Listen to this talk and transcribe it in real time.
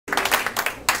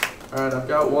Alright, I've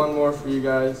got one more for you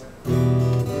guys.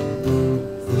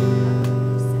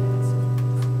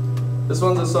 This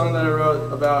one's a song that I wrote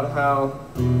about how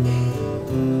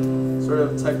sort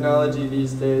of technology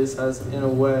these days has, in a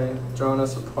way, drawn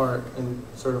us apart in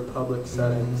sort of public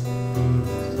settings.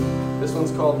 This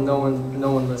one's called No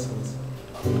One Listens.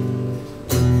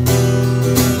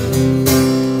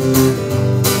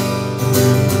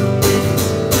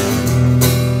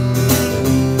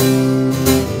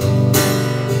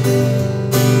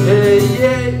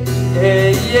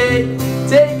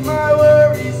 Take my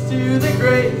worries to the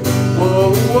grave.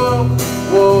 Whoa, whoa,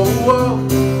 whoa, whoa.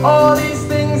 All these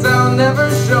things I'll never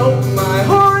show. My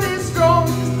heart is strong,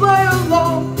 just play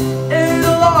along.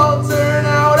 It'll all turn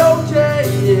out okay.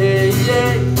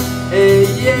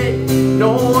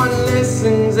 No one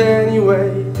listens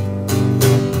anyway.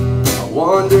 I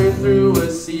wander through a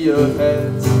sea of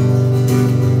heads,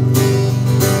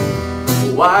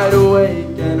 wide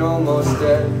awake and almost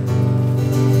dead.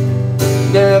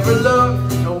 Never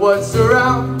look at what's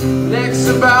around. Necks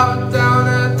about down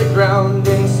at the ground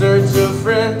in search of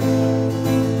friend.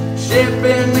 Ship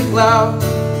in the cloud.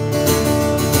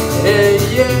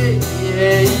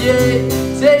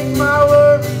 Take my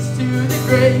worries to the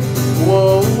grave.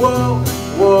 Whoa, whoa,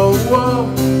 whoa, whoa.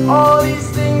 All these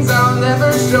things I'll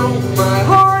never show. My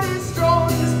heart is strong,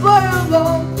 just play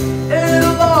along.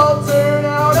 It'll all turn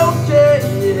out okay.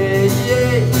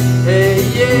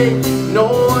 No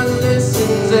one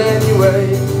listens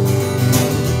anyway.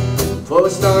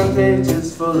 Post on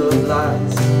pages full of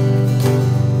lies.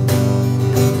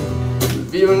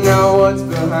 Reveal now what's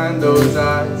behind those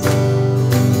eyes.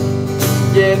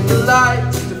 Get the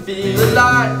light to feel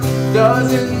alive.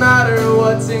 Doesn't matter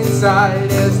what's inside,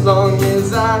 as long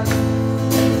as I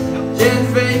can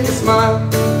fake a smile.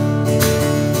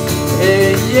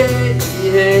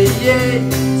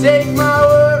 Take my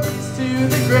worries to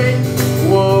the grave.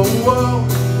 Whoa, whoa,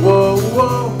 whoa,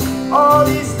 whoa. All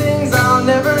these things I'll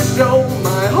never show.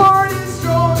 My heart is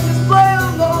strong, just play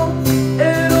along.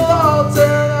 It'll all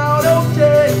turn out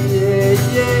okay.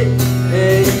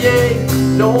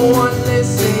 No one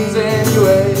listens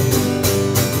anyway.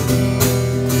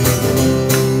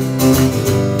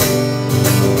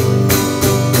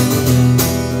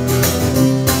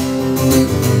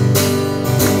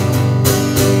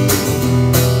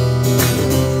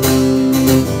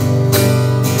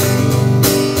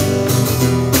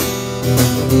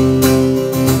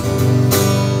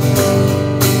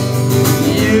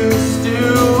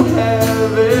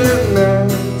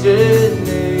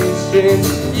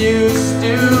 Used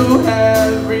to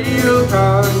have real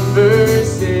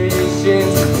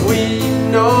conversations. We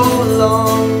no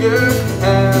longer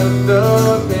have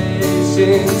the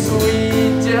patience. We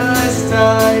just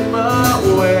type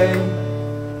away.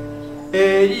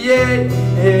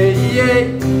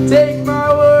 Take my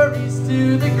worries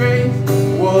to the grave.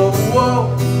 Whoa, whoa,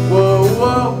 whoa,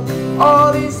 whoa.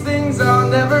 All these things I'll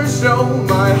never show.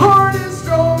 My heart is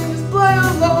strong, just play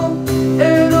along.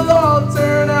 It'll all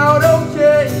turn out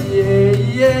okay.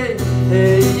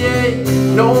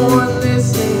 No one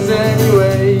listens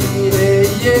anyway.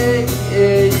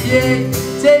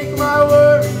 Take my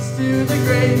worries to the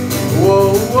grave.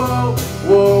 Whoa, whoa,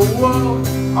 whoa, whoa.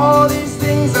 All these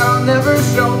things I'll never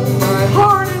show. My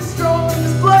heart is strong,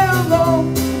 just play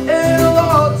along. It'll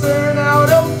all turn out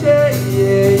okay.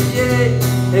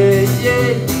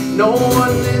 No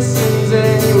one listens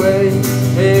anyway.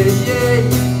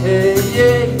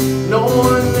 No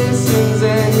one listens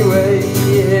anyway.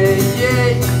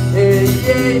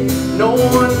 No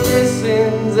one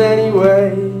listens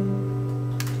anyway.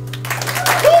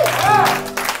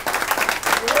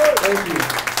 Thank you.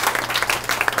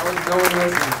 No one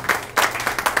listens.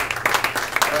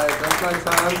 Alright, that's my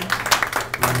time.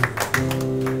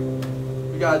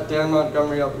 We got Dan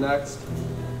Montgomery up next.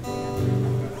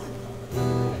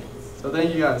 So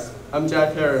thank you guys. I'm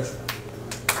Jack Harris.